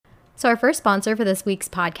So our first sponsor for this week's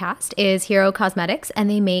podcast is Hero Cosmetics, and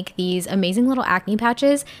they make these amazing little acne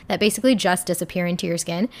patches that basically just disappear into your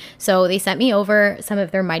skin. So they sent me over some of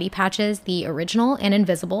their Mighty patches, the original and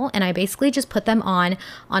invisible, and I basically just put them on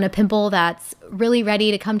a pimple that's really ready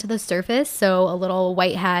to come to the surface. So a little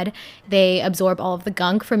whitehead. They absorb all of the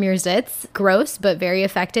gunk from your zits. Gross, but very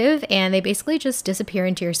effective, and they basically just disappear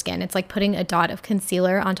into your skin. It's like putting a dot of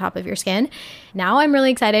concealer on top of your skin. Now I'm really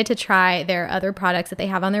excited to try their other products that they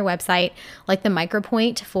have on their website, like the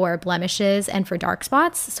Micropoint for blemishes and for dark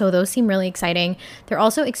spots. So those seem really exciting. They're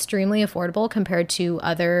also extremely affordable compared to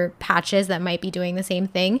other patches that might be doing the same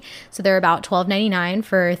thing. So they're about $12.99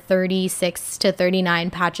 for 36 to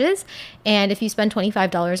 39 patches. And if you spend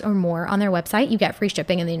 $25 or more on their website, you get free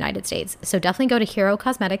shipping in the United States. So definitely go to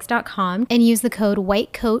herocosmetics.com and use the code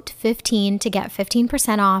WHITECOAT15 to get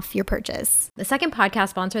 15% off your purchase. The second podcast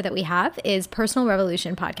sponsor that we have is Personal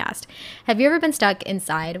Revolution Podcast. Have you ever been stuck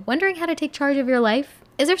inside wondering how to take charge of your life?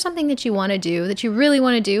 Is there something that you want to do, that you really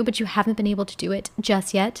want to do, but you haven't been able to do it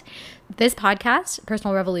just yet? This podcast,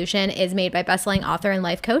 Personal Revolution, is made by bestselling author and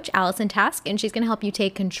life coach Allison Task, and she's going to help you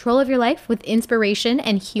take control of your life with inspiration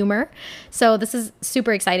and humor. So this is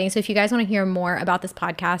super exciting. So if you guys want to hear more about this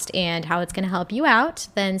podcast and how it's going to help you out,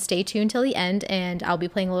 then stay tuned till the end, and I'll be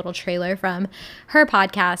playing a little trailer from her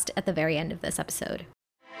podcast at the very end of this episode.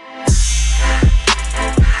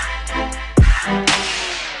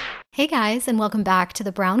 Hey guys, and welcome back to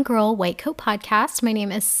the Brown Girl White Coat podcast. My name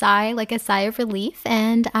is Sai, like a sigh of relief,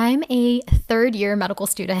 and I'm a third-year medical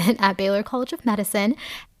student at Baylor College of Medicine,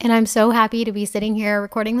 and I'm so happy to be sitting here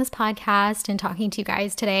recording this podcast and talking to you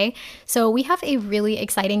guys today. So we have a really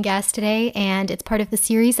exciting guest today, and it's part of the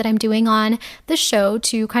series that I'm doing on the show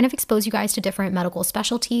to kind of expose you guys to different medical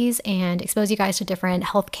specialties and expose you guys to different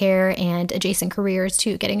healthcare and adjacent careers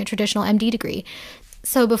to getting a traditional MD degree.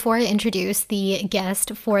 So before I introduce the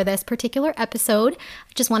guest for this particular episode,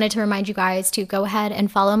 I just wanted to remind you guys to go ahead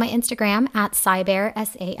and follow my Instagram at Saibear,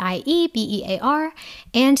 SAIEBEAR,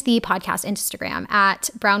 and the podcast Instagram at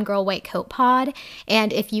Brown Girl White Coat Pod.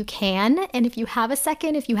 And if you can, and if you have a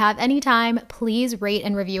second, if you have any time, please rate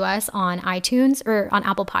and review us on iTunes or on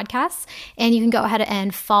Apple Podcasts. And you can go ahead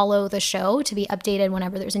and follow the show to be updated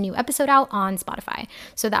whenever there's a new episode out on Spotify.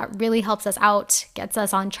 So that really helps us out, gets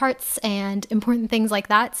us on charts and important things like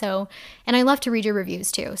that. So, and I love to read your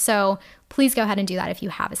reviews too. So please go ahead and do that if you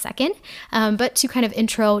have a second. But to kind of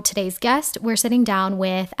intro today's guest, we're sitting down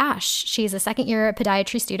with Ash. She's a second-year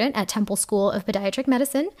podiatry student at Temple School of Podiatric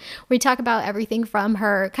Medicine. We talk about everything from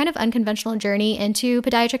her kind of unconventional journey into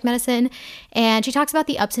podiatric medicine, and she talks about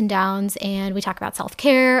the ups and downs, and we talk about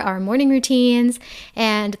self-care, our morning routines,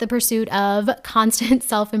 and the pursuit of constant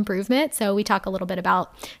self-improvement. So we talk a little bit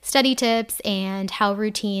about study tips and how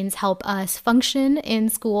routines help us function in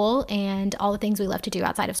school and all the things we love to do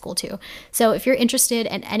outside of school too. So if you're interested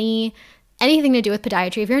in anything to do with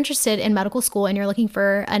podiatry, if you're interested in medical school and you're looking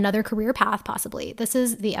for another career path possibly, this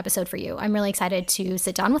is the episode for you. I'm really excited to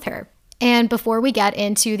sit down with her. And before we get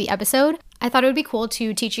into the episode, I thought it would be cool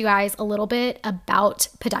to teach you guys a little bit about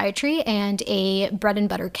podiatry and a bread and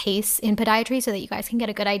butter case in podiatry so that you guys can get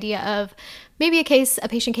a good idea of maybe a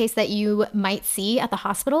patient case that you might see at the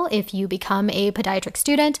hospital if you become a podiatric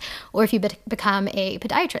student or if you become a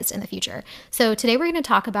podiatrist in the future. So today we're going to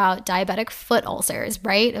talk about diabetic foot ulcers,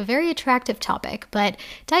 right? A very attractive topic, but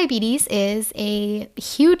diabetes is a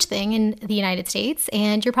huge thing in the United States,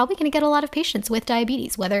 and you're probably going to get a lot of patients with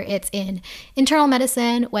diabetes, whether it's in internal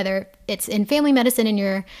medicine, whether it's in family medicine and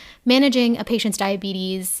you're managing a patient's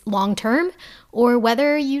diabetes long term, or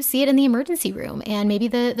whether you see it in the emergency room and maybe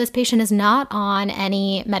this patient is not on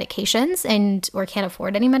any medications or can't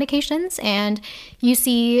afford any medications, and you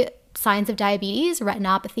see signs of diabetes,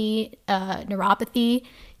 retinopathy, neuropathy.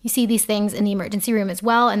 You see these things in the emergency room as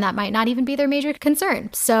well, and that might not even be their major concern.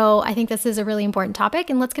 So I think this is a really important topic,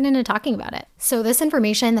 and let's get into talking about it. So this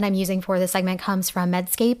information that I'm using for this segment comes from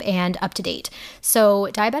Medscape and UpToDate. So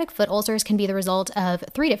diabetic foot ulcers can be the result of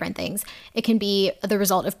three different things. It can be the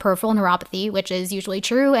result of peripheral neuropathy, which is usually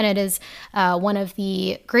true, and it is one of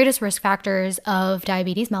the greatest risk factors of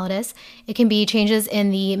diabetes mellitus. It can be changes in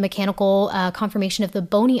the mechanical conformation of the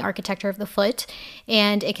bony architecture of the foot,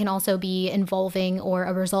 and it can also be involving or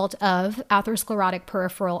a result of atherosclerotic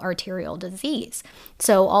peripheral arterial disease.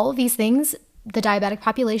 So all of these things the diabetic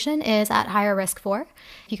population is at higher risk for.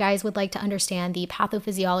 If you guys would like to understand the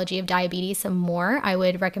pathophysiology of diabetes some more, I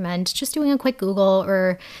would recommend just doing a quick Google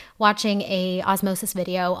or watching a osmosis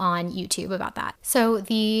video on YouTube about that. So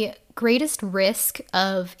the greatest risk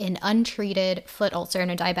of an untreated foot ulcer in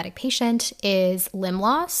a diabetic patient is limb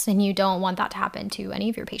loss, and you don't want that to happen to any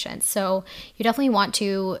of your patients. So you definitely want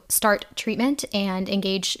to start treatment and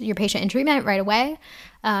engage your patient in treatment right away,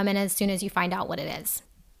 and as soon as you find out what it is.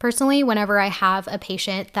 Personally, whenever I have a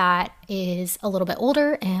patient that is a little bit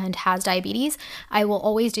older and has diabetes, I will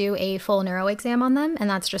always do a full neuro exam on them. And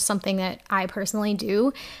that's just something that I personally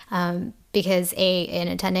do because an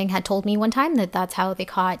attending had told me one time that that's how they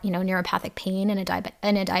caught, neuropathic pain in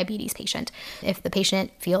a diabetes patient. If the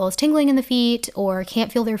patient feels tingling in the feet or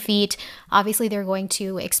can't feel their feet, obviously they're going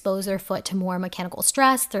to expose their foot to more mechanical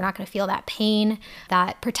stress. They're not going to feel that pain,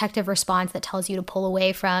 that protective response that tells you to pull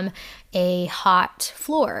away from a hot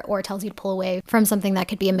floor or tells you to pull away from something that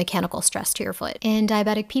could be a mechanical stress to your foot. In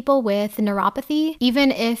diabetic people with neuropathy, even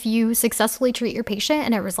if you successfully treat your patient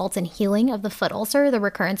and it results in healing of the foot ulcer, the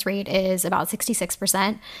recurrence rate is about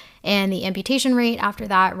 66%, and the amputation rate after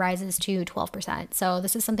that rises to 12%. So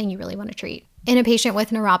this is something you really want to treat. In a patient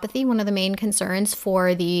with neuropathy, one of the main concerns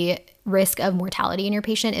for the risk of mortality in your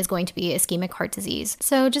patient is going to be ischemic heart disease.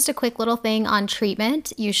 So just a quick little thing on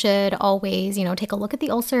treatment. You should always, take a look at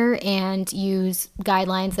the ulcer and use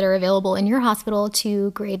guidelines that are available in your hospital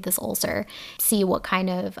to grade this ulcer. See what kind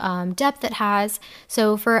of depth it has.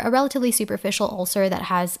 So for a relatively superficial ulcer that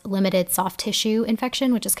has limited soft tissue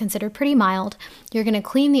infection, which is considered pretty mild, you're going to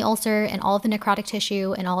clean the ulcer, and all of the necrotic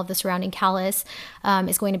tissue and all of the surrounding callus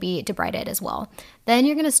is going to be debrided as well. Then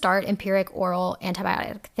you're going to start empiric oral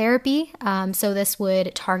antibiotic therapy. So this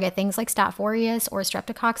would target things like Staph aureus or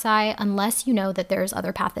streptococci, unless you know that there's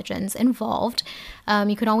other pathogens involved.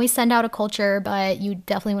 You can always send out a culture, but you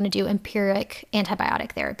definitely want to do empiric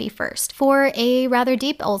antibiotic therapy first. For a rather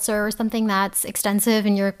deep ulcer or something that's extensive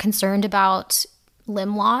and you're concerned about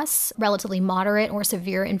limb loss, relatively moderate or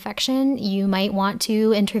severe infection, you might want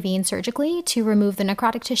to intervene surgically to remove the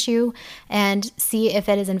necrotic tissue and see if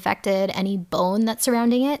it has infected any bone that's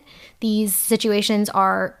surrounding it. These situations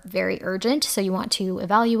are very urgent, so you want to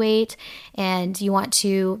evaluate and you want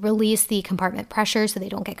to release the compartment pressure so they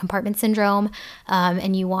don't get compartment syndrome,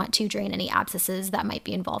 and you want to drain any abscesses that might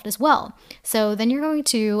be involved as well. So then you're going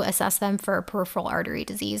to assess them for peripheral artery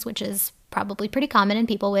disease, which is probably pretty common in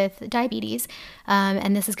people with diabetes.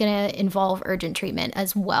 And this is going to involve urgent treatment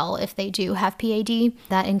as well if they do have PAD.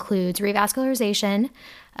 That includes revascularization.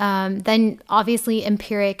 Then obviously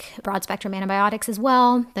empiric broad spectrum antibiotics as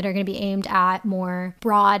well that are going to be aimed at more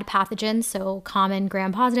broad pathogens. So common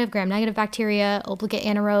gram-positive, gram-negative bacteria, obligate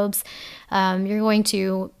anaerobes. You're going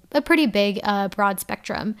to a pretty big broad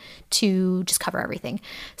spectrum to just cover everything.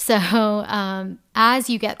 So as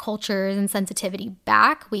you get cultures and sensitivity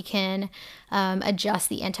back, we can adjust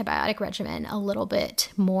the antibiotic regimen a little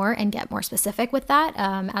bit more and get more specific with that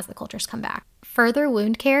as the cultures come back. Further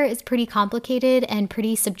wound care is pretty complicated and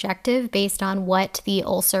pretty subjective based on what the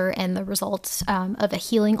ulcer and the results of a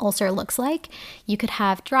healing ulcer looks like. You could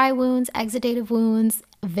have dry wounds, exudative wounds,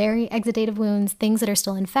 very exudative wounds, things that are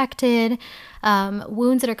still infected,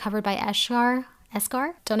 wounds that are covered by eschar.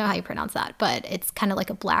 Don't know how you pronounce that, but it's kind of like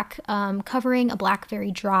a black covering, a black,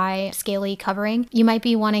 very dry, scaly covering. You might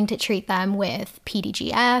be wanting to treat them with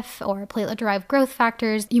PDGF or platelet-derived growth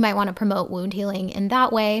factors. You might want to promote wound healing in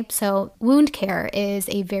that way. So wound care is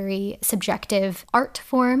a very subjective art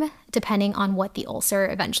form depending on what the ulcer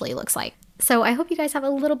eventually looks like. So I hope you guys have a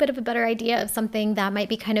little bit of a better idea of something that might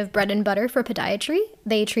be kind of bread and butter for podiatry.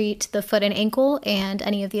 They treat the foot and ankle and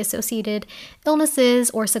any of the associated illnesses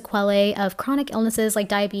or sequelae of chronic illnesses like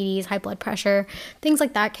diabetes, high blood pressure. Things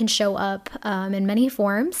like that can show up in many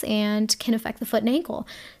forms and can affect the foot and ankle.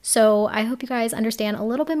 So I hope you guys understand a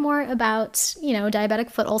little bit more about, diabetic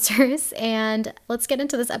foot ulcers, and let's get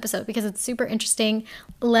into this episode because it's super interesting,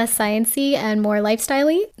 less sciencey and more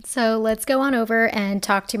lifestyle-y. So let's go on over and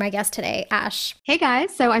talk to my guest today, Ash. Hey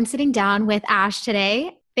guys, so I'm sitting down with Ash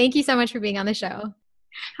today. Thank you so much for being on the show.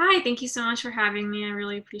 Hi, thank you so much for having me. I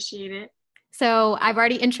really appreciate it. So I've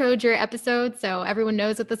already introed your episode, so everyone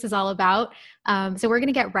knows what this is all about. So we're going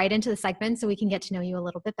to get right into the segment so we can get to know you a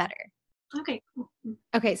little bit better. Okay, cool.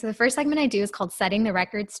 Okay, so the first segment I do is called Setting the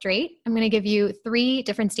Record Straight. I'm going to give you 3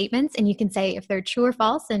 different statements, and you can say if they're true or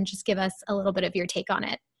false and just give us a little bit of your take on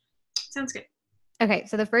it. Sounds good. Okay,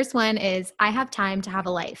 so the first one is, I have time to have a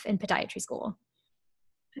life in podiatry school.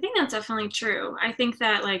 I think that's definitely true. I think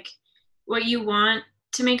that what you want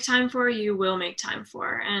to make time for, you will make time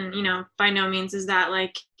for. And, by no means is that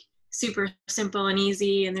super simple and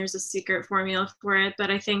easy and there's a secret formula for it. But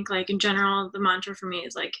I think like in general, the mantra for me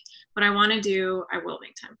is like, what I want to do, I will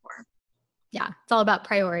make time for. Yeah. It's all about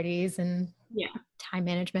priorities and Yeah. time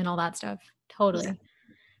management, all that stuff. Totally. Exactly.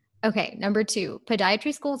 Okay. Number 2,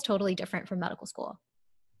 podiatry school is totally different from medical school.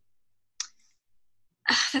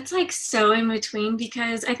 That's like so in between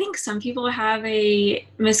because I think some people have a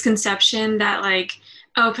misconception that like,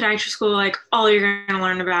 oh, podiatry school, like all you're going to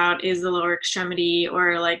learn about is the lower extremity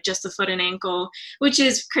or like just the foot and ankle, which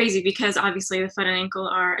is crazy because obviously the foot and ankle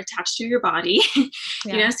are attached to your body,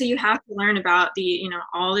 Yeah. so you have to learn about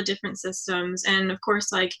all the different systems. And of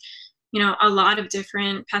course, like, a lot of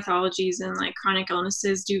different pathologies and like chronic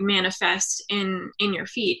illnesses do manifest in your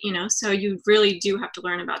feet, so you really do have to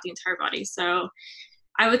learn about the entire body. So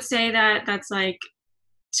I would say that that's like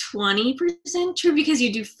 20% true because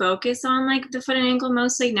you do focus on like the foot and ankle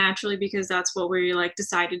mostly naturally because that's what we like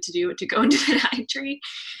decided to do to go into podiatry.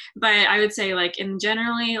 But I would say like in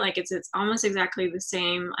generally like it's almost exactly the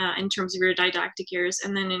same in terms of your didactic years,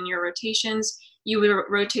 and then in your rotations you would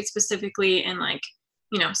rotate specifically in like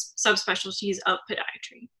subspecialties of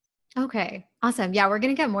podiatry. Okay. Awesome. Yeah, we're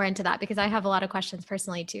going to get more into that because I have a lot of questions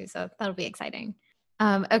personally too. So that'll be exciting.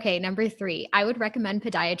 Okay. Number 3, I would recommend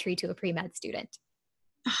podiatry to a pre-med student.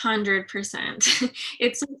 100%.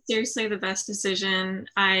 It's seriously the best decision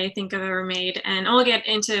I think I've ever made. And I'll get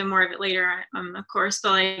into more of it later, of course.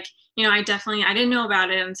 But like, I didn't know about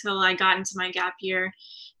it until I got into my gap year.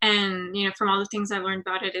 And, from all the things I've learned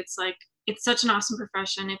about it, it's like, it's such an awesome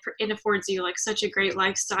profession. It affords you like such a great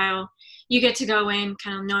lifestyle. You get to go in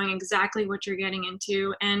kind of knowing exactly what you're getting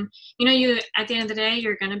into. And, you at the end of the day,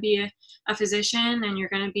 you're going to be a physician and you're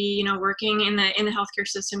going to be working in the healthcare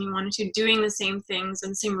system you wanted to, doing the same things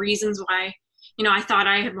and the same reasons why I thought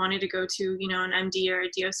I had wanted to go to an MD or a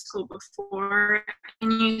DO school before,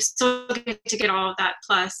 and you still get to get all of that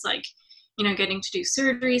plus like getting to do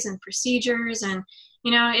surgeries and procedures, and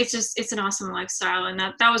it's an awesome lifestyle. And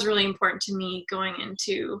that was really important to me going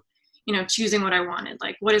into choosing what I wanted,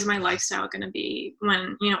 like what is my lifestyle going to be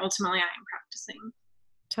when ultimately I am practicing.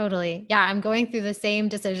 Totally. Yeah, I'm going through the same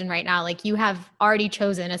decision right now. Like you have already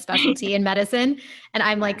chosen a specialty in medicine and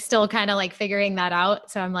I'm like still kind of like figuring that out.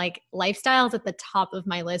 So I'm like lifestyle's at the top of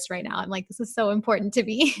my list right now. I'm like, this is so important to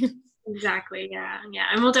me. Exactly. Yeah. Yeah.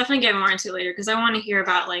 And we'll definitely get more into it later because I want to hear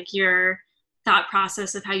about like your thought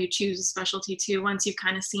process of how you choose a specialty too, once you've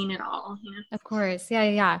kind of seen it all. Of course. Yeah,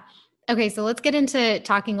 yeah, yeah. Okay, so let's get into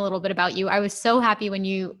talking a little bit about you. I was so happy when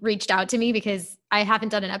you reached out to me because I haven't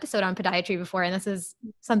done an episode on podiatry before, and this is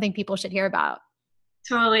something people should hear about.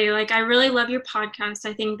 Totally. Like, I really love your podcast.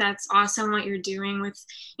 I think that's awesome what you're doing with,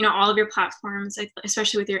 all of your platforms,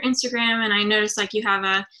 especially with your Instagram. And I noticed like you have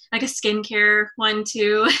a skincare one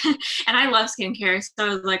too. And I love skincare. So I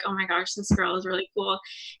was like, oh my gosh, this girl is really cool.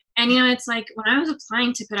 And, it's like when I was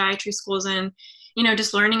applying to podiatry schools and,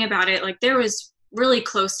 just learning about it, like there was really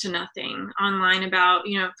close to nothing online about,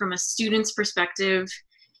 from a student's perspective,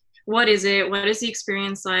 what is it? What is the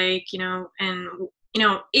experience like, and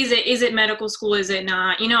is it medical school? Is it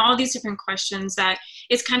not? All these different questions that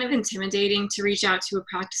it's kind of intimidating to reach out to a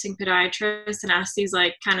practicing podiatrist and ask these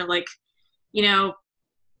like kind of like, you know,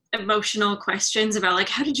 emotional questions about like,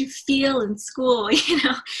 how did you feel in school?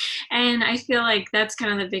 And I feel like that's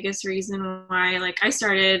kind of the biggest reason why like I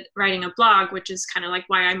started writing a blog, which is kind of like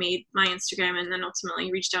why I made my Instagram and then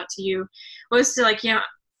ultimately reached out to you, was to like,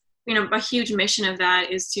 a huge mission of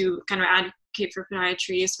that is to kind of advocate for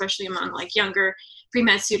podiatry, especially among like younger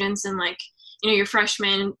pre-med students and like your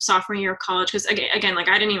freshman sophomore year of college, because again like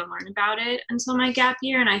I didn't even learn about it until my gap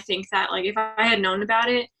year. And I think that like if I had known about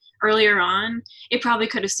it earlier on, it probably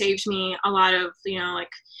could have saved me a lot of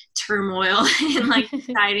like turmoil and like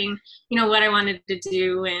deciding what I wanted to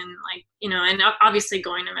do. And like and obviously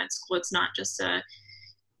going to med school, it's not just a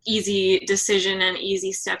easy decision and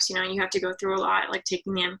easy steps. You have to go through a lot, like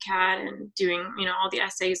taking the MCAT and doing all the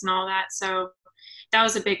essays and all that. So that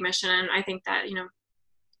was a big mission. And I think that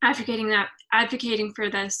advocating for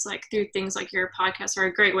this like through things like your podcast are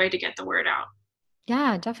a great way to get the word out.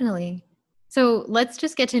 Yeah, definitely. So let's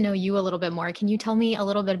just get to know you a little bit more. Can you tell me a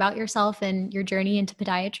little bit about yourself and your journey into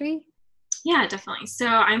podiatry? Yeah, definitely. So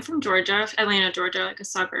I'm from Georgia, Atlanta, Georgia, like a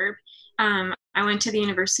suburb. I went to the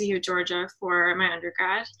University of Georgia for my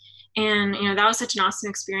undergrad, and that was such an awesome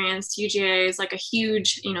experience. UGA is like a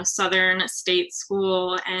huge southern state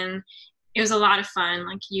school, and it was a lot of fun.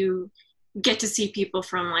 Like you get to see people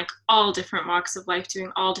from like all different walks of life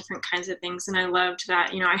doing all different kinds of things, and I loved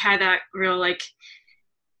that. I had that real like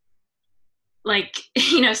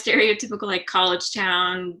stereotypical like college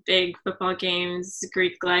town, big football games,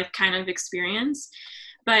 Greek life kind of experience.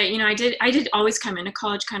 But, I did always come into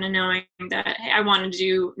college kind of knowing that, hey, I wanted to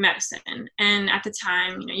do medicine. And at the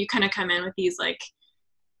time, you kind of come in with these like,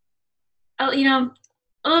 a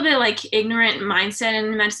little bit like ignorant mindset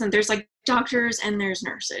in medicine. There's like doctors and there's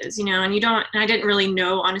nurses, and I didn't really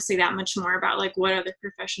know honestly that much more about like what other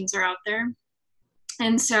professions are out there.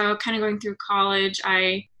 And so kind of going through college,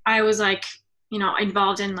 I was like,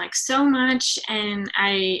 involved in like so much, and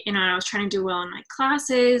I was trying to do well in my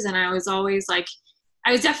classes, and I was always like,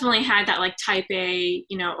 I was definitely had that like type A,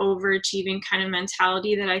 overachieving kind of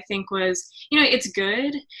mentality that I think was, it's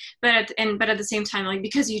good, but at the same time, like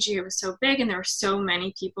because UGA was so big and there were so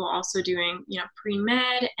many people also doing,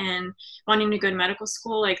 pre-med and wanting to go to medical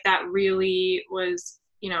school, like that really was,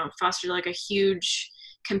 fostered like a huge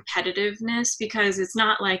competitiveness, because it's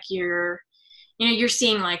not like you're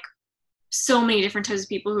seeing like so many different types of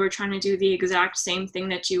people who are trying to do the exact same thing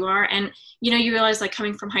that you are. And, you realize like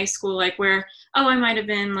coming from high school, like where, oh, I might've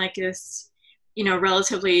been like this,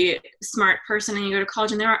 relatively smart person, and you go to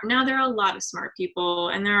college and there are a lot of smart people,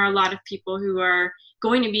 and there are a lot of people who are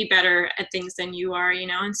going to be better at things than you are,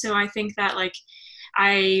 And so I think that like,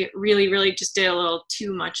 I really, really just did a little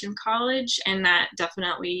too much in college, and that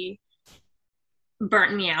definitely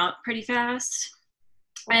burnt me out pretty fast.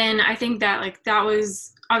 And I think that like that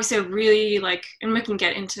was obviously a really like, and we can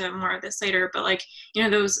get into more of this later, but like,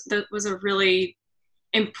 that was a really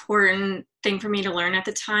important thing for me to learn at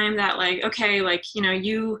the time, that like, okay, like,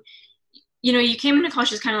 you came into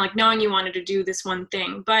college just kind of like knowing you wanted to do this one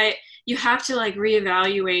thing, but you have to like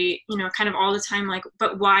reevaluate, kind of all the time, like,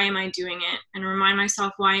 but why am I doing it? And remind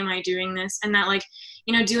myself, why am I doing this? And that like,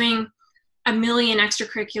 doing a million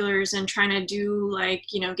extracurriculars and trying to do like,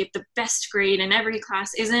 get the best grade in every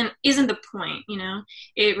class isn't the point.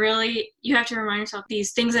 It really, you have to remind yourself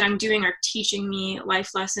these things that I'm doing are teaching me life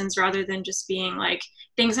lessons, rather than just being like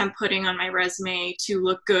things I'm putting on my resume to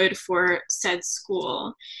look good for said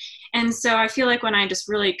school. And so I feel like when I just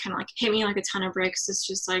really kind of like hit me like a ton of bricks, it's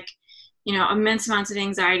just like, immense amounts of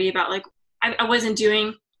anxiety about like, I wasn't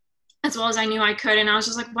doing as well as I knew I could. And I was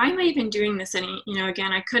just like, why am I even doing this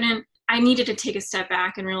again, I needed to take a step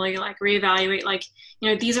back and really like reevaluate, like,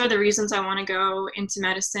 these are the reasons I want to go into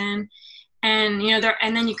medicine. And,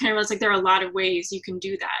 and then you kind of realize like there are a lot of ways you can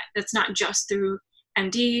do that. That's not just through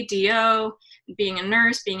MD, DO, being a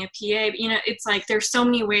nurse, being a PA, it's like, there's so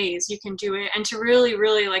many ways you can do it. And to really,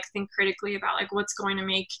 really like think critically about like what's going to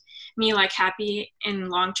make me like happy in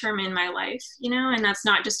long-term in my life, and that's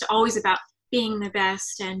not just always about being the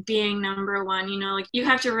best and being number one, like you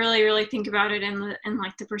have to really, really think about it in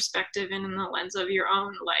like the perspective and in the lens of your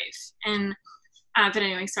own life. And, but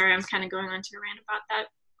anyway, sorry, I'm kind of going on to a rant about that.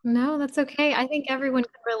 No, that's okay. I think everyone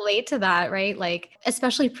can relate to that, right? Like,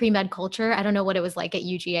 especially pre-med culture. I don't know what it was like at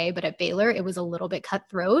UGA, but at Baylor, it was a little bit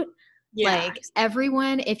cutthroat. Yeah. Like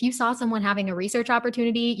everyone, if you saw someone having a research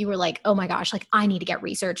opportunity, you were like, oh my gosh, like I need to get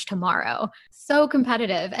research tomorrow. So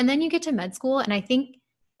competitive. And then you get to med school. And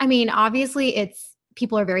I mean, obviously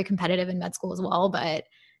people are very competitive in med school as well, but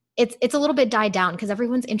it's a little bit died down because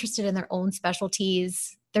everyone's interested in their own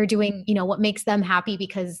specialties. They're doing, what makes them happy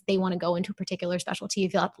because they want to go into a particular specialty. You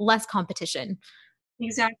feel less competition.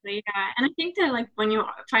 Exactly. Yeah. And I think that like when you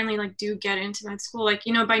finally like do get into med school, like,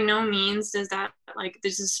 by no means does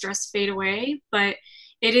the stress fade away, but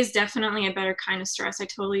it is definitely a better kind of stress. I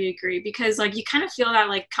totally agree, because like you kind of feel that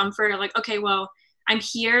like comfort of like, okay, well, I'm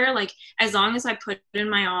here, like as long as I put in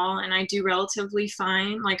my all and I do relatively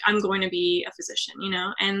fine, like I'm going to be a physician,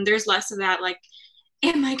 and there's less of that like,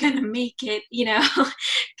 am I gonna make it,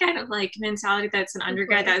 kind of like mentality that's an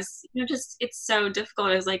undergrad that's, just it's so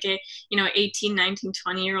difficult as like a 18, 19,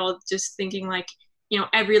 20-year-old, just thinking like,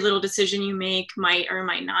 every little decision you make might or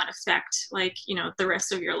might not affect like, the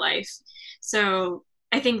rest of your life. So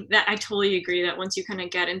I think that I totally agree that once you kind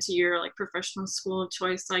of get into your like professional school of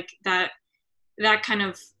choice, like that kind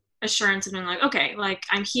of assurance of being like, okay, like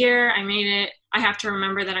I'm here, I made it. I have to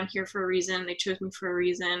remember that I'm here for a reason. They chose me for a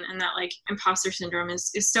reason. And that like imposter syndrome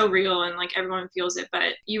is so real, and like everyone feels it,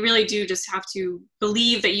 but you really do just have to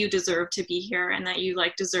believe that you deserve to be here and that you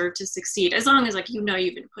like deserve to succeed, as long as like, you've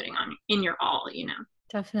been putting on in your all,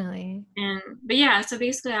 Definitely. But yeah, so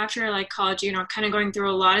basically after like college, kind of going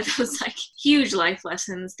through a lot of those like huge life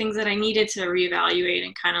lessons, things that I needed to reevaluate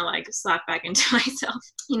and kind of like slap back into myself.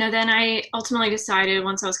 Then I ultimately decided,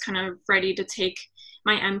 once I was kind of ready to take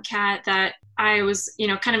my MCAT, that I was,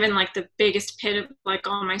 kind of in like the biggest pit of like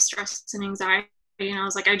all my stress and anxiety. And I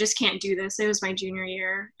was like, I just can't do this. It was my junior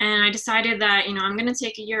year. And I decided that, I'm going to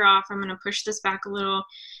take a year off. I'm going to push this back a little,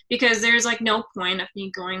 because there's like no point of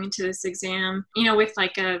me going into this exam, with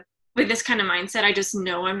this kind of mindset. I just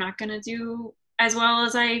know I'm not going to do as well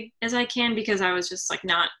as I can, because I was just like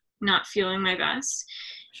not feeling my best.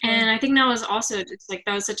 Sure. And I think that was also just like,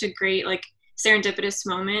 that was such a great like serendipitous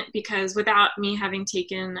moment, because without me having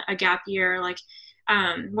taken a gap year, like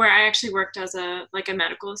where I actually worked as a like a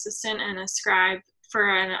medical assistant and a scribe for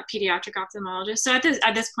a pediatric ophthalmologist. So at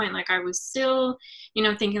this point, like I was still, you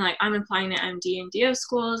know, thinking like, I'm applying to MD and DO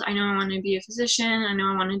schools. I know I want to be a physician. I know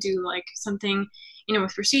I want to do like something, you know,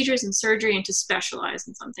 with procedures and surgery, and to specialize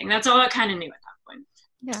in something. That's all I kind of knew at that point.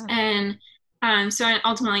 Yeah. And so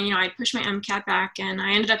ultimately, you know, I pushed my MCAT back, and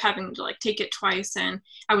I ended up having to like take it twice, and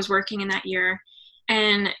I was working in that year.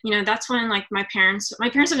 And, you know, that's when like my parents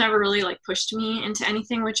have never really like pushed me into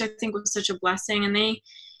anything, which I think was such a blessing. And they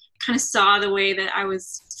kind of saw the way that I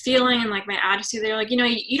was feeling and like my attitude. They're like, you know,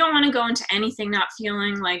 you don't want to go into anything not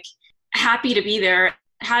feeling like happy to be there.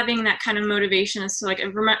 Having that kind of motivation is to like,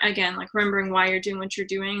 again, like remembering why you're doing what you're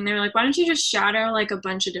doing. And they were like, why don't you just shadow like a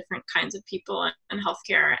bunch of different kinds of people in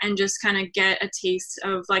healthcare and just kind of get a taste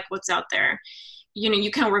of like what's out there. You know,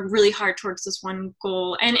 you kind of work really hard towards this one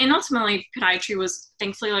goal. And ultimately podiatry was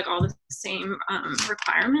thankfully like all the same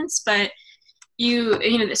requirements, but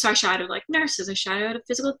you know, so I shadowed like nurses, I shadowed a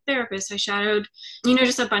physical therapist, I shadowed, you know,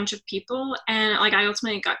 just a bunch of people. And like I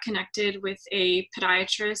ultimately got connected with a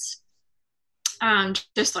podiatrist,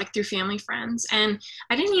 just like through family friends. And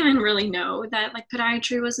I didn't even really know that like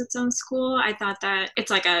podiatry was its own school. I thought that it's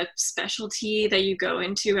like a specialty that you go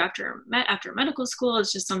into after medical school.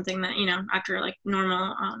 It's just something that, you know, after like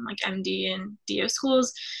normal like MD and DO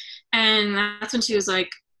schools. And that's when she was like,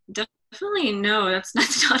 definitely no, that's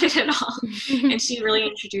not it at all. And she really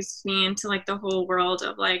introduced me into like the whole world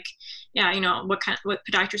of like, yeah, you know, what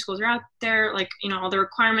podiatry schools are out there, like, you know, all the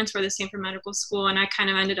requirements were the same for medical school. And I kind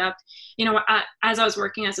of ended up, you know, as I was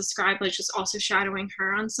working as a scribe, like just also shadowing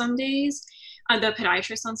her on some days, the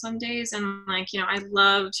podiatrist on some days. And like, you know, I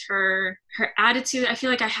loved her attitude. I feel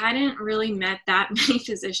like I hadn't really met that many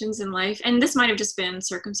physicians in life, and this might have just been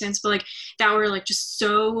circumstance, but like that were like just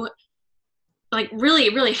so like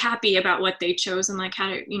really happy about what they chose, and like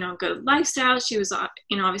had a, you know, good lifestyle. She was,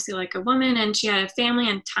 you know, obviously like a woman, and she had a family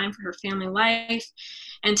and time for her family life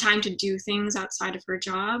and time to do things outside of her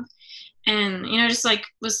job. And, you know, just like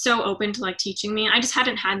was so open to like teaching me. I just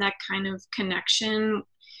hadn't had that kind of connection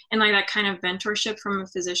and like that kind of mentorship from a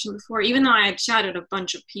physician before, even though I had shadowed a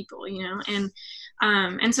bunch of people, you know.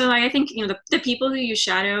 And so like, I think, you know, the people who you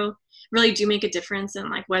shadow really do make a difference in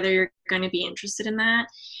like whether you're going to be interested in that.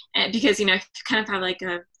 Because, you know, if you kind of have like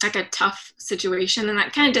a tough situation, then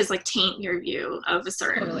that kind of does like taint your view of a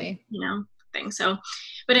certain, Totally. you know, thing. So,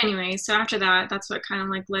 but anyway, so after that, that's what kind of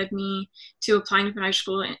like led me to applying to podiatry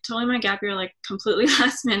school, and totally my gap year, like completely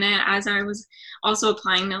last minute, as I was also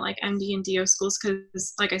applying to like MD and DO schools,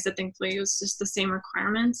 because like I said, thankfully it was just the same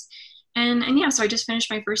requirements. And yeah, so I just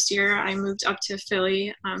finished my first year. I moved up to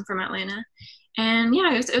Philly from Atlanta, and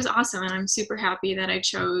yeah, it was awesome, and I'm super happy that I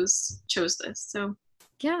chose this. So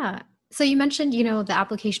Yeah. So you mentioned, you know, the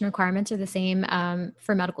application requirements are the same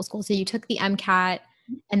for medical school. So you took the MCAT,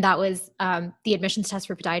 and that was the admissions test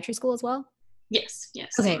for podiatry school as well? yes, Okay.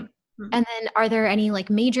 same. Mhm. And then are there any like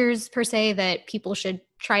majors per se that people should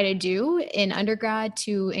try to do in undergrad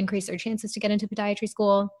to increase their chances to get into podiatry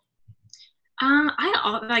school?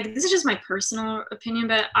 Like, this is just my personal opinion,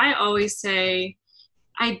 but I always say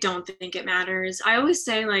I don't think it matters. I always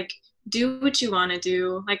say like, do what you want to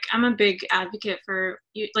do. Like, I'm a big advocate for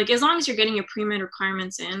you. Like, as long as you're getting your pre-med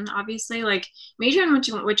requirements in, obviously, like major in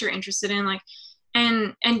what you're interested in, like,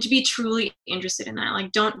 and to be truly interested in that.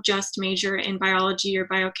 Like, don't just major in biology or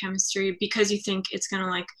biochemistry because you think it's gonna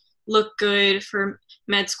like look good for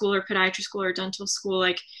med school or podiatry school or dental school.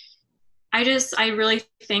 Like, I really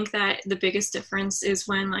think that the biggest difference is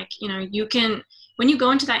when, like, you know, when you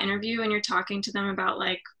go into that interview and you're talking to them about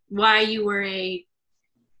like why you were a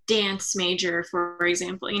dance major, for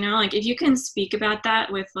example, you know, like if you can speak about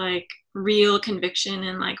that with like real conviction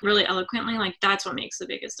and like really eloquently, like that's what makes the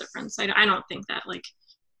biggest difference. I don't think that like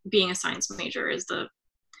being a science major is the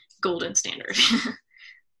golden standard.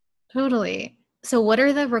 Totally. So what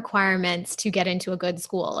are the requirements to get into a good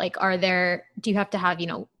school? Like, do you have to have, you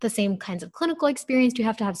know, the same kinds of clinical experience? Do you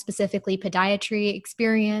have to have specifically podiatry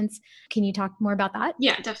experience? Can you talk more about that?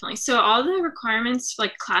 Yeah, definitely. So all the requirements,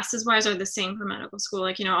 like classes wise, are the same for medical school.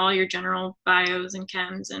 Like, you know, all your general bios and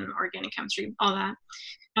chems and organic chemistry, all that.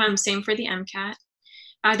 Same for the MCAT.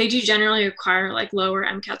 They do generally require like lower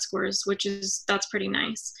MCAT scores, that's pretty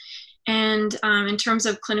nice. And in terms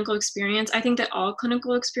of clinical experience, I think that all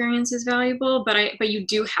clinical experience is valuable, but you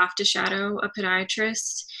do have to shadow a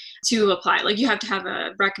podiatrist. to apply. Like you have to have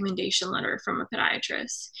a recommendation letter from a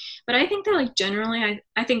podiatrist. But I think that like generally,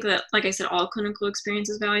 I think that, like I said, all clinical experience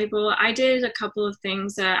is valuable. I did a couple of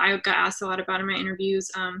things that I got asked a lot about in my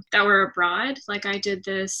interviews that were abroad. Like I did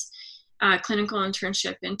this clinical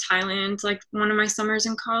internship in Thailand, like one of my summers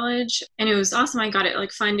in college. And it was awesome. I got it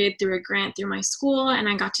like funded through a grant through my school. And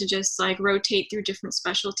I got to just like rotate through different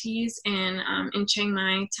specialties in Chiang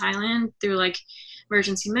Mai, Thailand, through like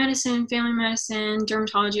emergency medicine, family medicine,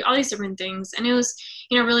 dermatology, all these different things. And it was,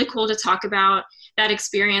 really cool to talk about that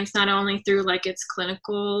experience, not only through like its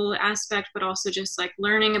clinical aspect, but also just like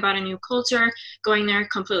learning about a new culture, going there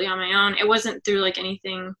completely on my own. It wasn't through like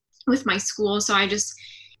anything with my school. So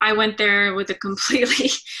I went there with a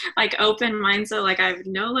completely like open mindset. Like I have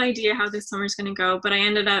no idea how this summer's going to go, but I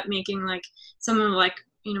ended up making like some of like,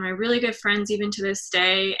 my really good friends even to this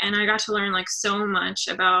day. And I got to learn like so much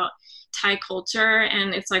about Thai culture,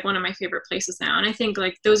 and it's like one of my favorite places now. And I think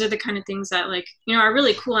like those are the kind of things that like, are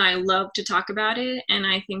really cool, and I love to talk about it. And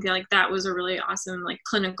I think that, like, that was a really awesome like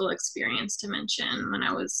clinical experience to mention when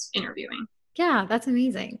I was interviewing. Yeah, that's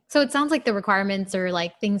amazing. So it sounds like the requirements or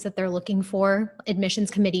like things that they're looking for,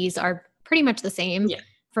 admissions committees are pretty much the same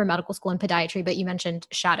for medical school and podiatry, but you mentioned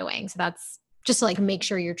shadowing. So that's just to like make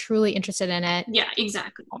sure you're truly interested in it. Yeah,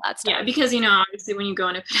 exactly. All that stuff. Yeah, because, obviously when you go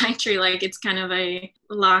into podiatry, like it's kind of a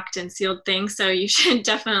locked and sealed thing. So you should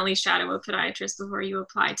definitely shadow a podiatrist before you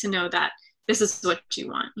apply to know that this is what you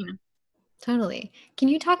want, Totally. Can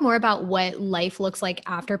you talk more about what life looks like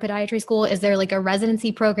after podiatry school? Is there like a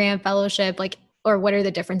residency program, fellowship, like, or what are the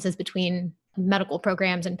differences between medical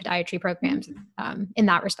programs and podiatry programs in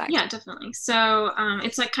that respect? Yeah, definitely. So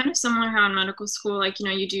it's like kind of similar how in medical school, like,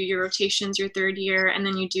 you do your rotations your third year, and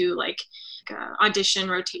then you do like audition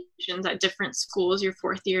rotations at different schools your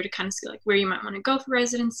fourth year to kind of see like where you might want to go for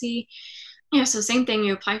residency. Yeah, so same thing,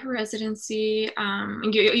 you apply for residency.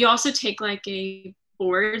 And you also take like a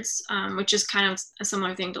boards, which is kind of a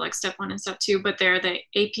similar thing to like step 1 and step 2, but they're the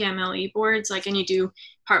APMLE boards, like, and you do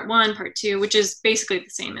part 1, part 2, which is basically the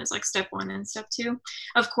same as like step 1 and step 2.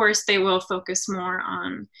 Of course, they will focus more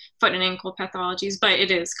on foot and ankle pathologies, but it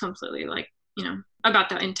is completely like, about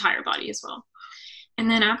the entire body as well. And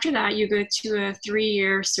then after that, you go to a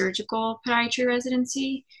 3-year surgical podiatry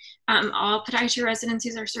residency. All podiatry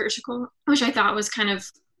residencies are surgical, which I thought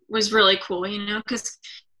was really cool, because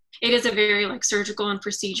it is a very like surgical and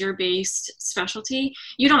procedure based specialty.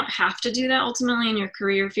 You don't have to do that ultimately in your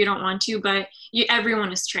career if you don't want to, but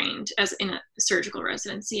everyone is trained as in a surgical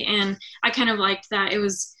residency. And I kind of liked that it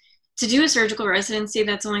was to do a surgical residency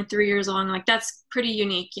that's only 3 years long. Like that's pretty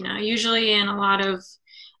unique, usually in a lot of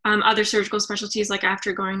other surgical specialties, like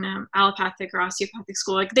after going to allopathic or osteopathic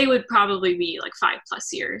school, like they would probably be like 5+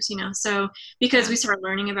 years, So because we start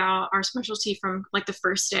learning about our specialty from like the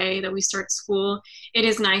first day that we start school, it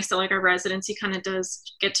is nice that like our residency kind of does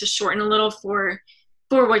get to shorten a little for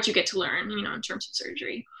what you get to learn, in terms of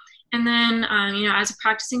surgery. And then, as a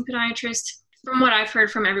practicing podiatrist, from what I've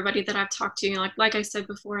heard from everybody that I've talked to, like I said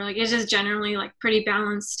before, like it is generally like pretty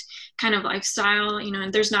balanced kind of lifestyle,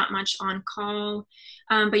 and there's not much on call.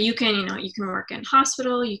 But you can work in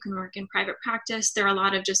hospital, you can work in private practice. There are a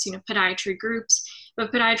lot of just, podiatry groups,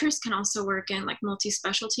 but podiatrists can also work in like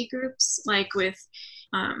multi-specialty groups, like with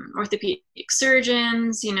orthopedic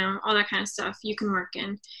surgeons, all that kind of stuff. You can work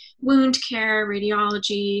in wound care,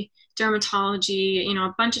 radiology, dermatology,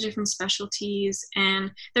 a bunch of different specialties.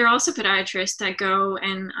 And there are also podiatrists that go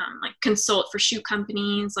and like consult for shoe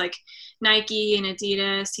companies like Nike and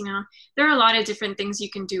Adidas. There are a lot of different things you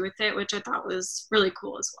can do with it, which I thought was really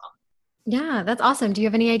cool as well. Yeah, that's awesome. Do you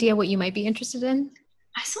have any idea what you might be interested in?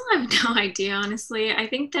 I still have no idea, honestly. I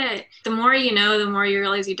think that the more you know, the more you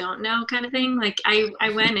realize you don't know, kind of thing. Like I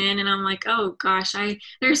went in and I'm like, oh gosh,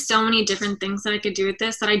 there's so many different things that I could do with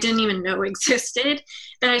this that I didn't even know existed,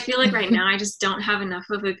 that I feel like right now I just don't have enough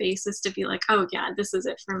of a basis to be like, oh yeah, this is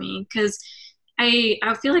it for me. Because I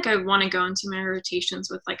feel like I want to go into my rotations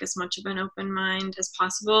with like as much of an open mind as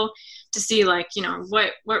possible to see like,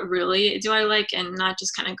 what really do I like, and not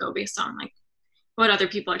just kind of go based on like what other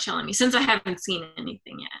people are telling me, since I haven't seen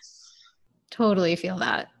anything yet. Totally feel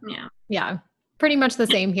that. Yeah. Yeah. Pretty much the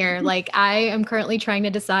same here. Like I am currently trying to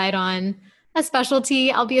decide on a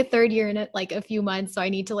specialty. I'll be a third year in it like a few months. So I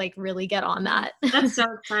need to like really get on that. That's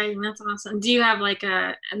so exciting. That's awesome. Do you have like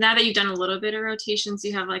now that you've done a little bit of rotations, do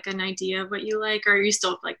you have like an idea of what you like, or are you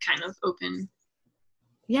still like kind of open?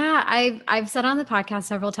 Yeah, I've said on the podcast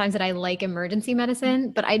several times that I like emergency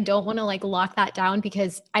medicine, but I don't want to like lock that down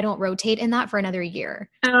because I don't rotate in that for another year.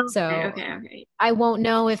 Oh, so okay. I won't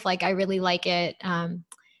know if like I really like it. And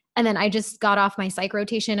then I just got off my psych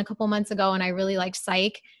rotation a couple months ago and I really liked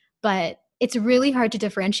psych, but it's really hard to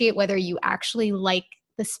differentiate whether you actually like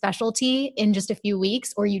the specialty in just a few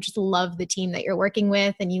weeks or you just love the team that you're working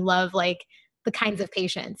with and you love like the kinds of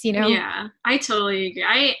patients, you know? Yeah, I totally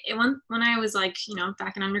agree. When I was like,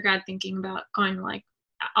 back in undergrad thinking about going like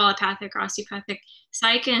allopathic or osteopathic,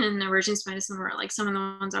 psych and emergency medicine were like some of the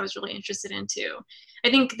ones I was really interested in too.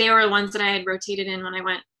 I think they were the ones that I had rotated in when I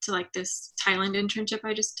went to like this Thailand internship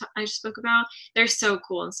I just spoke about. They're so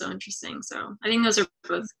cool and so interesting. So I think those are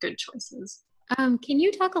both good choices. Can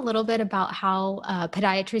you talk a little bit about how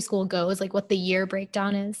podiatry school goes, like what the year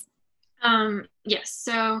breakdown is? Yes.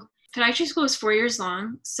 So podiatry school is 4 years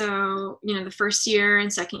long. So, the first year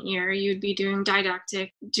and second year, you'd be doing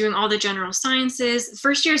didactic, doing all the general sciences. The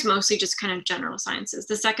first year is mostly just kind of general sciences.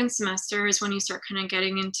 The second semester is when you start kind of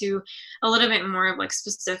getting into a little bit more of like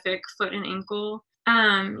specific foot and ankle.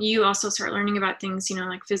 You also start learning about things,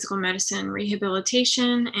 like physical medicine,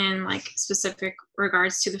 rehabilitation, and like specific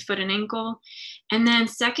regards to the foot and ankle. And then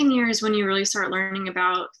second year is when you really start learning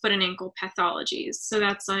about foot and ankle pathologies. So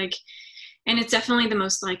that's like, and it's definitely the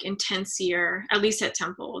most like intense year, at least at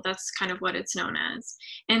Temple. That's kind of what it's known as.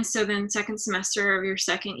 And so then second semester of your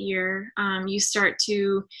second year, you start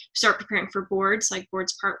preparing for boards, like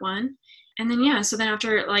boards part 1. And then, yeah, so then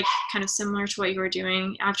after like kind of similar to what you were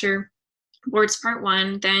doing, after boards part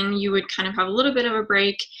 1, then you would kind of have a little bit of a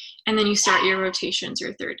break, and then you start your rotations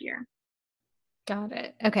your third year. Got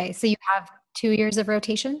it. Okay. So you have 2 years of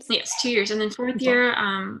rotations? Yes, 2 years. And then fourth year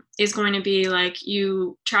is going to be like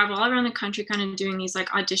you travel all around the country kind of doing these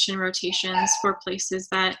like audition rotations for places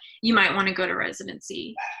that you might want to go to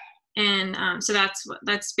residency. And so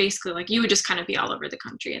that's basically like you would just kind of be all over the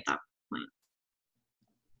country at that point.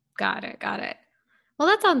 Got it. Got it. Well,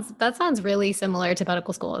 that sounds really similar to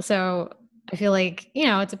medical school. So I feel like,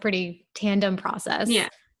 it's a pretty tandem process. Yeah.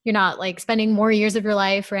 You're not like spending more years of your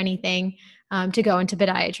life or anything to go into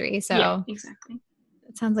podiatry. So yeah, exactly.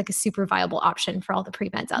 It sounds like a super viable option for all the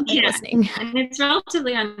pre-meds out there listening. And it's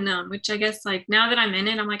relatively unknown, which I guess like now that I'm in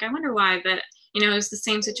it, I'm like, I wonder why. But, it's the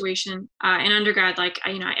same situation in undergrad, like,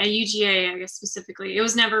 at UGA, I guess specifically, it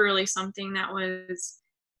was never really something that was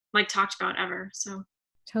like talked about ever. So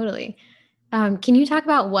totally. Can you talk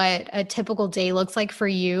about what a typical day looks like for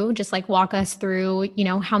you? Just like walk us through,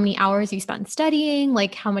 how many hours you spend studying,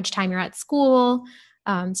 like how much time you're at school,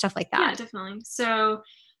 stuff like that. Yeah, definitely. So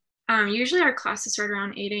usually our classes start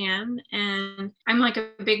around 8 a.m. and I'm like a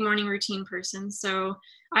big morning routine person. So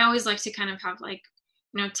I always like to kind of have like,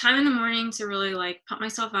 time in the morning to really like pump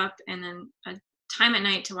myself up, and then a time at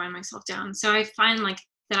night to wind myself down. So I find like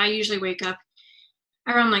that I usually wake up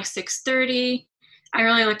around like 6:30. I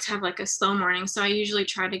really like to have like a slow morning. So I usually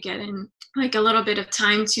try to get in like a little bit of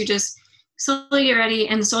time to just slowly get ready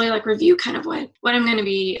and slowly like review kind of what I'm going to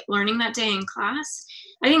be learning that day in class.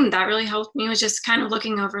 I think that really helped me, was just kind of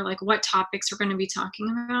looking over like what topics we're going to be talking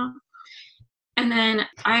about. And then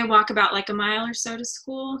I walk about like a mile or so to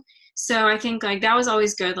school. So I think like that was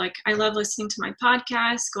always good. Like I love listening to my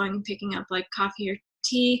podcast, going and picking up like coffee or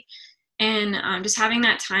tea, and just having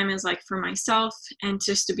that time is like for myself and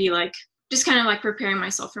just to be like, just kind of like preparing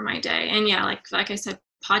myself for my day. And yeah, like I said,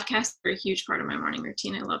 podcasts are a huge part of my morning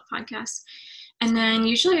routine. I love podcasts. And then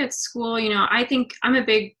usually at school, I think I'm a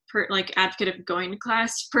big advocate of going to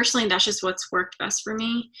class. Personally, that's just what's worked best for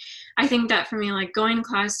me. I think that for me, like going to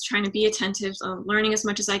class, trying to be attentive, learning as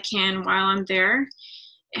much as I can while I'm there,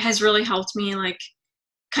 it has really helped me like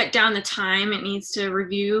cut down the time it needs to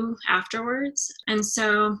review afterwards. And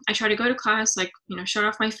so I try to go to class, like, shut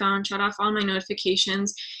off my phone, shut off all my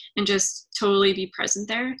notifications, and just totally be present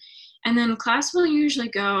there. And then class will usually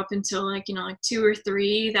go up until like 2 or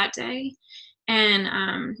 3 that day. And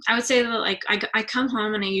I would say that like I come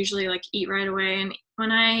home and I usually like eat right away. And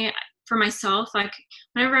for myself, like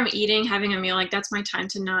whenever I'm eating, having a meal, like that's my time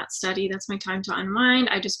to not study. That's my time to unwind.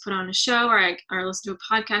 I just put on a show, or listen to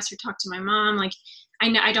a podcast, or talk to my mom. Like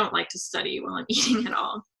I don't like to study while I'm eating at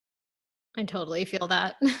all. I totally feel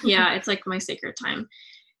that. Yeah, it's like my sacred time.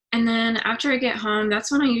 And then after I get home,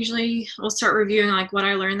 that's when I usually will start reviewing like what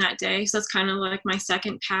I learned that day. So that's kind of like my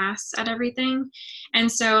second pass at everything.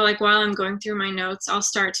 And so like while I'm going through my notes, I'll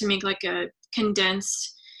start to make like a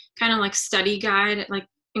condensed kind of like study guide, like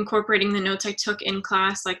incorporating the notes I took in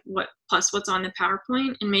class, like plus what's on the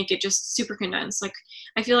PowerPoint, and make it just super condensed. Like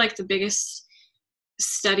I feel like the biggest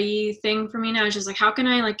study thing for me now is just like, how can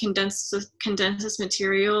I like condense this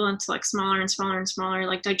material into like smaller and smaller and smaller,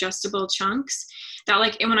 like digestible chunks that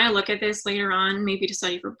like, and when I look at this later on, maybe to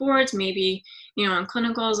study for boards, maybe, on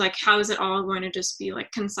clinicals, like how is it all going to just be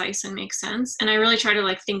like concise and make sense? And I really try to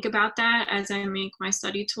like think about that as I make my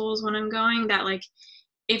study tools when I'm going, that like,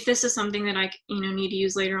 if this is something that I, need to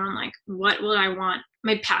use later on, like what will I want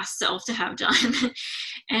my past self to have done?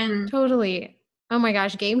 And Totally. Oh my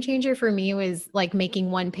gosh, game changer for me was like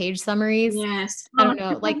making one-page summaries. yes. I don't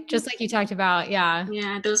know, like just like you talked about. Yeah.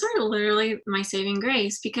 Yeah, those are literally my saving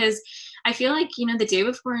grace, because I feel like, the day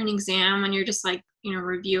before an exam, when you're just like,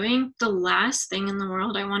 reviewing, the last thing in the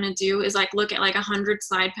world I want to do is like look at like 100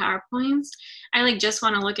 slide PowerPoints. I like just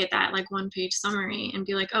want to look at that like one-page summary and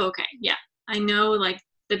be like, oh, okay, yeah, I know like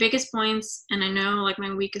the biggest points, and I know like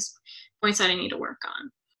my weakest points that I need to work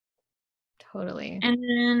on. Totally.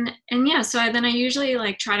 And yeah, so then I usually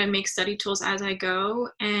like try to make study tools as I go.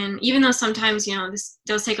 And even though sometimes, this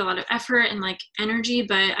does take a lot of effort and like energy,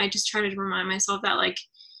 but I just try to remind myself that like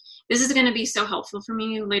this is going to be so helpful for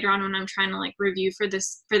me later on when I'm trying to like review for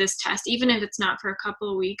this test, even if it's not for a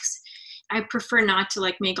couple of weeks. I prefer not to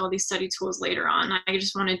like make all these study tools later on. I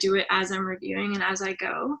just want to do it as I'm reviewing and as I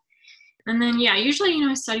go. And then, yeah, usually,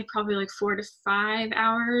 I study probably like 4 to 5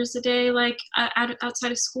 hours a day, like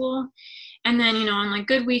outside of school. And then, on like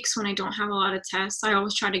good weeks when I don't have a lot of tests, I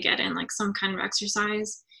always try to get in like some kind of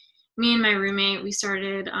exercise. Me and my roommate, we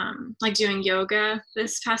started like doing yoga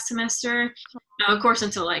this past semester, of course,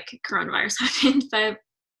 until like coronavirus happened. But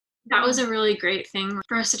that was a really great thing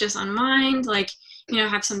for us to just unwind, like,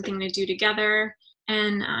 have something to do together.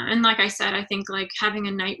 And like I said, I think like having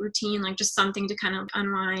a night routine, like just something to kind of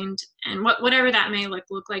unwind, and whatever that may look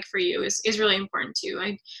like for you is really important too.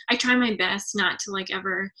 I try my best not to like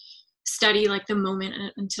ever study like the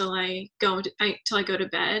moment until I go to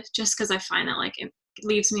bed, just because I find that like it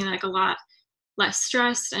leaves me like a lot less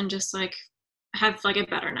stressed and just like have like a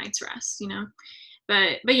better night's rest.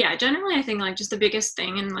 But yeah, generally I think like just the biggest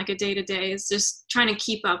thing in like a day to day is just trying to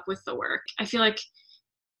keep up with the work. I feel like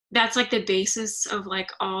that's like the basis of like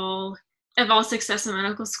all success in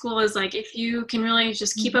medical school, is like if you can really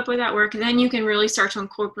just keep up with that work, then you can really start to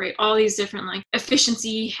incorporate all these different like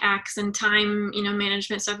efficiency hacks and time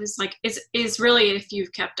management stuff. Is really if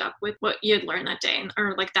you've kept up with what you had learned that day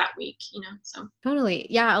or like that week. So Totally.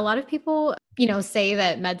 Yeah. A lot of people, say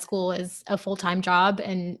that med school is a full-time job,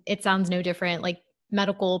 and it sounds no different. Like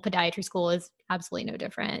medical podiatry school is absolutely no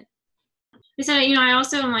different. So, I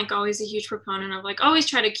also am like always a huge proponent of like always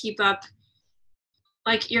try to keep up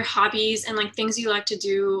like your hobbies and like things you like to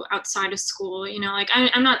do outside of school. Like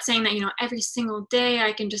I'm not saying that, every single day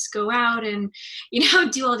I can just go out and,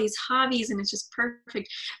 do all these hobbies and it's just perfect.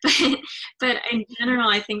 But in general,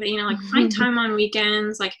 I think that, like find time on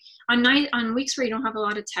weekends, like on weeks where you don't have a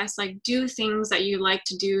lot of tests, like do things that you like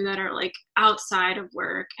to do that are like outside of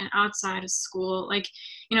work and outside of school. Like,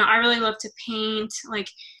 I really love to paint, like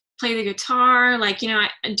play the guitar, like, I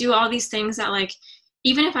do all these things that like,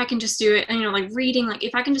 even if I can just do it, like reading, like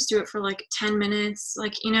if I can just do it for like 10 minutes,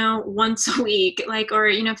 like, once a week, like, or,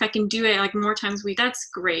 if I can do it like more times a week, that's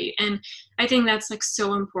great. And I think that's like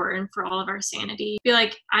so important for all of our sanity. I feel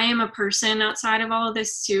like I am a person outside of all of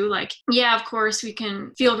this too. Like, yeah, of course we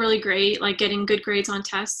can feel really great, like getting good grades on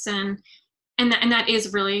tests and that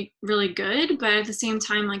is really, really good. But at the same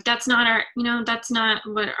time, like that's not our, that's not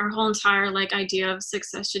what our whole entire like idea of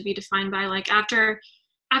success should be defined by. Like after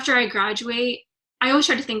I graduate, I always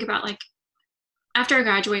try to think about like after I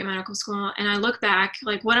graduate medical school and I look back,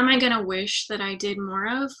 like what am I going to wish that I did more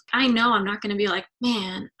of? I know I'm not going to be like,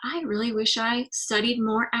 man, I really wish I studied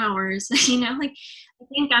more hours. Like I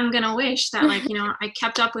think I'm going to wish that like, I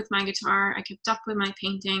kept up with my guitar. I kept up with my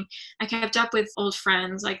painting. I kept up with old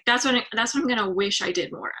friends. Like that's what I'm going to wish I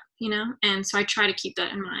did more of, And so I try to keep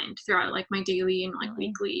that in mind throughout like my daily and like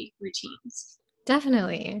weekly routines.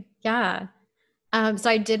 Definitely. Yeah. So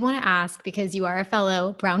I did want to ask, because you are a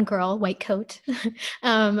fellow brown girl, white coat,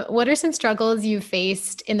 what are some struggles you've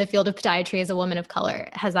faced in the field of podiatry as a woman of color?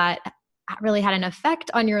 Has that really had an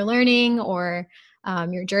effect on your learning or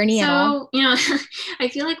your journey at all? So, I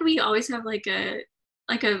feel like we always have like a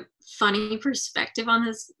funny perspective on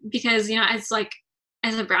this because,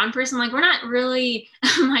 as a brown person, like we're not really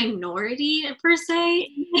a minority per se,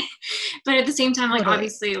 but at the same time, like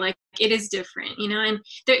obviously, like it is different, and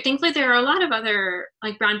thankfully there are a lot of other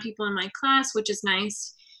like brown people in my class, which is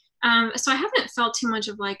nice. So I haven't felt too much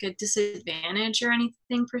of like a disadvantage or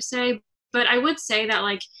anything per se, but I would say that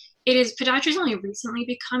like podiatry is only recently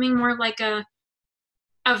becoming more like of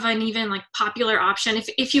an even like popular option,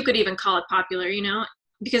 if you could even call it popular,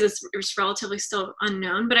 because it's relatively still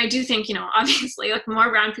unknown. But I do think, obviously like more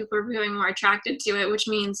brown people are becoming more attracted to it, which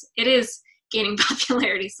means it is gaining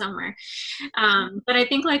popularity somewhere. But I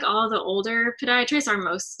think like all the older podiatrists are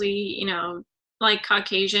mostly, like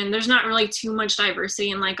Caucasian. There's not really too much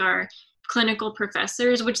diversity in like our clinical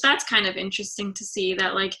professors, which that's kind of interesting to see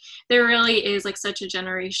that like there really is like such a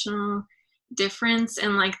generational difference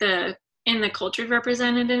in like the culture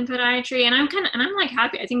represented in podiatry. And I'm like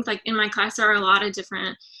happy. I think like in my class there are a lot of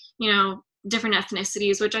different, different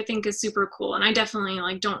ethnicities, which I think is super cool. And I definitely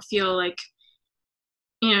like don't feel like,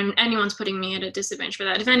 anyone's putting me at a disadvantage for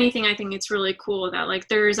that. If anything, I think it's really cool that like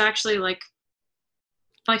there's actually like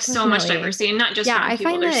so much diversity, and not just yeah, young I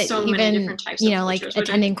people. find there's that so even, many different types of like cultures, which I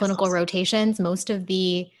attending think is clinical awesome. rotations, most of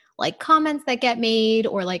the like comments that get made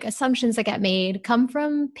or like assumptions that get made come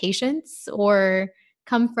from patients or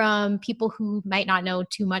come from people who might not know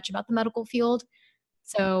too much about the medical field.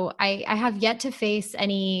 So I have yet to face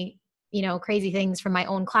any, crazy things from my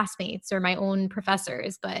own classmates or my own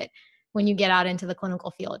professors. But when you get out into the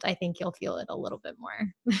clinical field, I think you'll feel it a little bit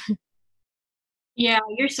more. Yeah,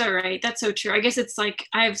 you're so right. That's so true. I guess it's like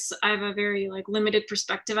I have a very like limited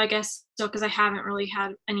perspective, I guess, so because I haven't really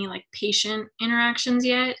had any like patient interactions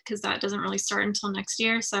yet, because that doesn't really start until next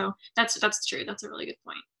year. So that's true. That's a really good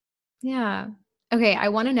point. Yeah. Okay. I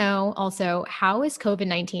want to know also, how is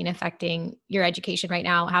COVID-19 affecting your education right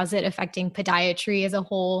now? How's it affecting podiatry as a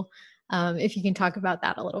whole? If you can talk about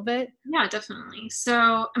that a little bit. Yeah, definitely.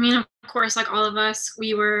 So, I mean, of course, like all of us,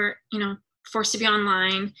 we were, forced to be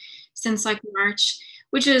online since like March,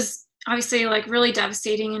 which is obviously like really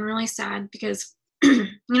devastating and really sad because,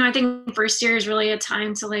 I think first year is really a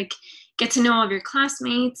time to like get to know all of your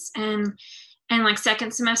classmates, and like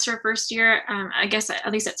second semester, first year, I guess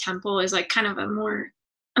at least at Temple is like kind of a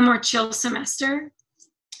more chill semester.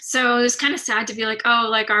 So it was kind of sad to be like, oh,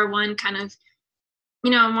 like our one kind of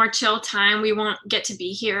more chill time, we won't get to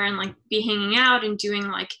be here and like be hanging out and doing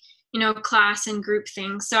like class and group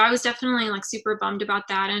things. So I was definitely like super bummed about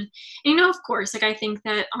that. And of course, like I think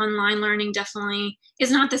that online learning definitely is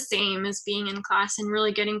not the same as being in class and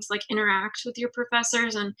really getting to like interact with your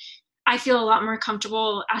professors. And I feel a lot more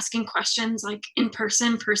comfortable asking questions like in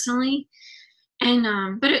person personally.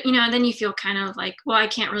 And but then you feel kind of like, well, I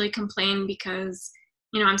can't really complain because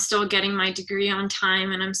I'm still getting my degree on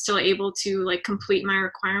time and I'm still able to like complete my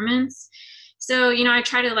requirements. So I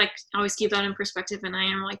try to like always keep that in perspective, and I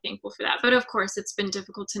am really thankful for that. But of course it's been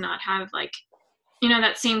difficult to not have like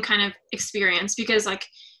that same kind of experience, because like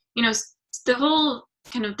the whole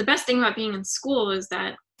kind of the best thing about being in school is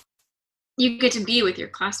that you get to be with your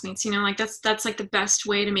classmates. Like that's like the best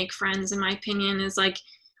way to make friends, in my opinion, is like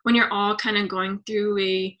when you're all kind of going through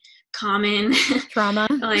a common Trauma.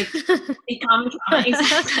 like a common trauma.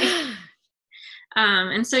 Exactly.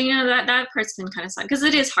 And so that part's been kind of sad, because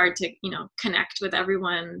it is hard to connect with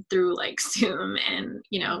everyone through like Zoom and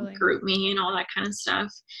Totally. GroupMe and all that kind of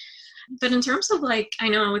stuff. But in terms of like, I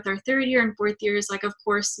know with our third year and fourth years, like of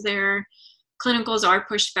course their clinicals are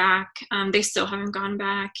pushed back. They still haven't gone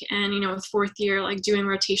back. And with fourth year, like doing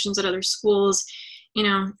rotations at other schools,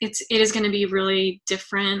 it is going to be really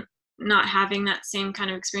different, not having that same kind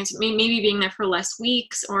of experience. Maybe being there for less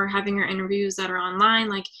weeks or having your interviews that are online.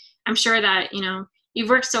 Like I'm sure that you've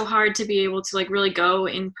worked so hard to be able to like really go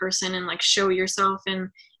in person and like show yourself and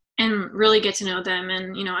really get to know them.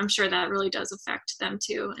 And I'm sure that really does affect them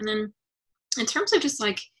too. And then in terms of just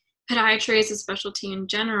like podiatry as a specialty in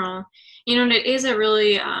general, it is a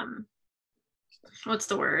really what's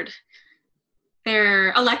the word?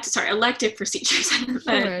 They're elective procedures.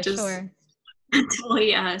 Sure.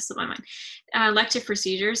 Totally slipped my mind. Elective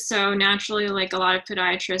procedures. So naturally, like a lot of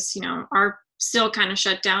podiatrists, are still kind of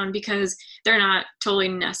shut down because they're not totally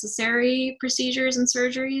necessary procedures and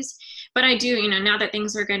surgeries. But I do, now that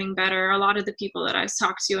things are getting better, a lot of the people that I've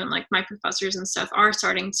talked to and like my professors and stuff are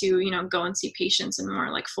starting to, go and see patients in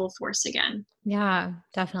more like full force again. Yeah,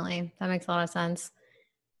 definitely. That makes a lot of sense.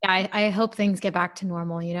 Yeah, I hope things get back to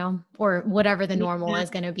normal, or whatever the normal Yeah,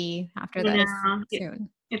 is going to be after you this know, soon.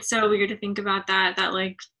 it's so weird to think about that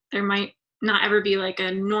like there might not ever be like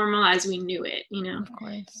a normal as we knew it. Of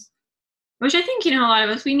course. Which I think, a lot of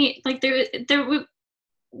us, we need, like,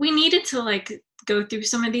 we needed to, like, go through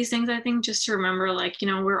some of these things, I think, just to remember, like,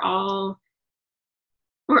 we're all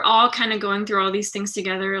kind of going through all these things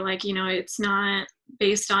together. Like, it's not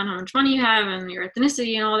based on how much money you have and your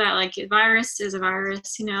ethnicity and all that. Like, a virus is a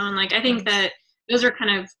virus. And, like, I think that those are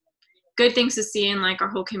kind of good things to see in, like, our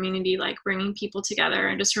whole community, like, bringing people together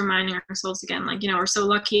and just reminding ourselves again, like, we're so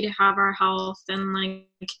lucky to have our health, and, like,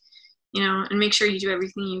 and make sure you do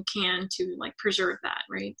everything you can to like preserve that,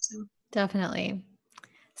 right? So Definitely.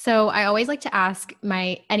 So I always like to ask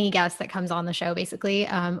any guest that comes on the show, basically,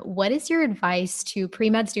 what is your advice to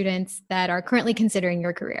pre-med students that are currently considering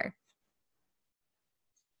your career?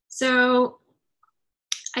 So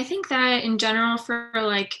I think that in general for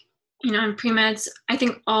like, in pre-meds, I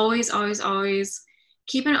think always, always, always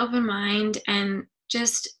keep an open mind and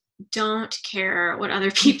just don't care what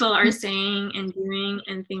other people are saying and doing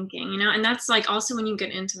and thinking, and that's like also when you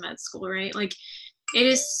get into med school, right? Like it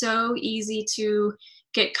is so easy to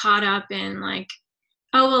get caught up in like,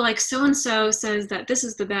 oh, well, like so-and-so says that this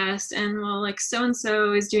is the best, and well, like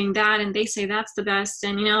so-and-so is doing that and they say that's the best.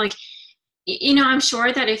 And, like, I'm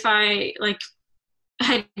sure that if I like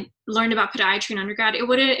had learned about podiatry in undergrad, it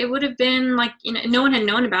would have been like, no one had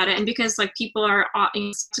known about it. And because like people are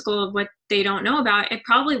skeptical of what they don't know about, it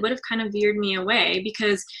probably would have kind of veered me away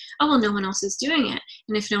because, oh, well, no one else is doing it.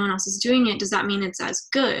 And if no one else is doing it, does that mean it's as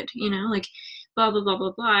good? Like blah, blah, blah,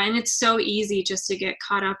 blah, blah. And it's so easy just to get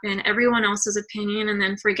caught up in everyone else's opinion and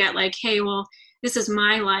then forget like, hey, well, this is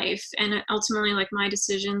my life. And ultimately like my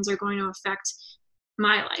decisions are going to affect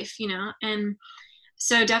my life, And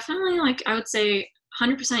so definitely like, I would say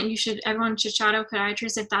 100% everyone should shadow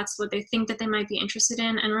podiatrists if that's what they think that they might be interested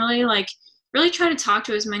in, and really try to talk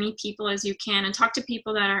to as many people as you can, and talk to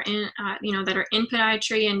people that are in, that are in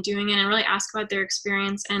podiatry and doing it, and really ask about their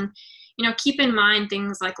experience. And, keep in mind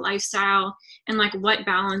things like lifestyle and like what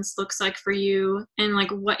balance looks like for you, and like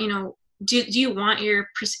what, do you want your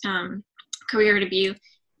career to be,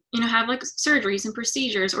 have like surgeries and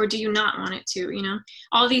procedures, or do you not want it to,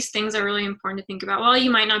 all these things are really important to think about. While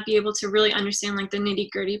you might not be able to really understand like the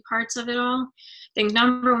nitty-gritty parts of it all, I think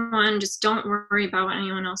number one, just don't worry about what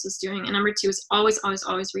anyone else is doing. And number two is always, always,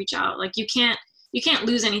 always reach out. Like you can't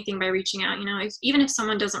lose anything by reaching out, even if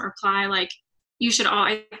someone doesn't reply, like you should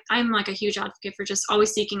I'm like a huge advocate for just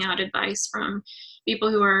always seeking out advice from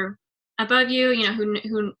people who are above you,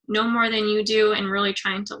 who know more than you do, and really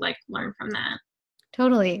trying to like learn from that.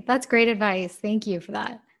 Totally. That's great advice. Thank you for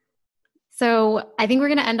that. So I think we're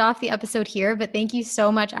going to end off the episode here, but thank you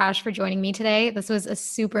so much, Ash, for joining me today. This was a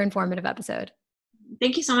super informative episode.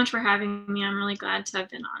 Thank you so much for having me. I'm really glad to have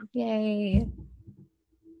been on. Yay.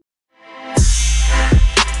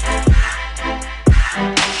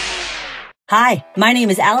 Hi, my name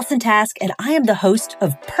is Allison Task, and I am the host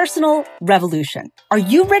of Personal Revolution. Are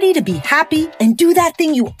you ready to be happy and do that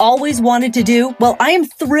thing you always wanted to do? Well, I am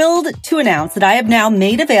thrilled to announce that I have now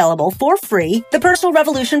made available for free the Personal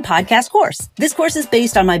Revolution podcast course. This course is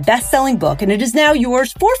based on my best-selling book, and it is now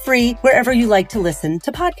yours for free wherever you like to listen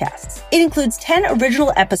to podcasts. It includes 10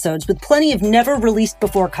 original episodes with plenty of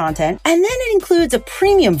never-released-before content, and then it includes a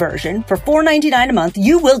premium version. For $4.99 a month,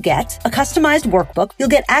 you will get a customized workbook, you'll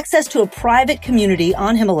get access to a private community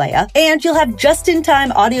on Himalaya, and you'll have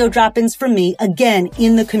just-in-time audio drop-ins from me again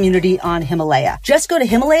in the community on Himalaya. Just go to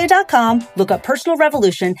Himalaya.com, look up Personal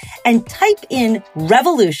Revolution, and type in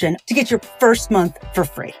revolution to get your first month for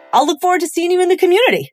free. I'll look forward to seeing you in the community.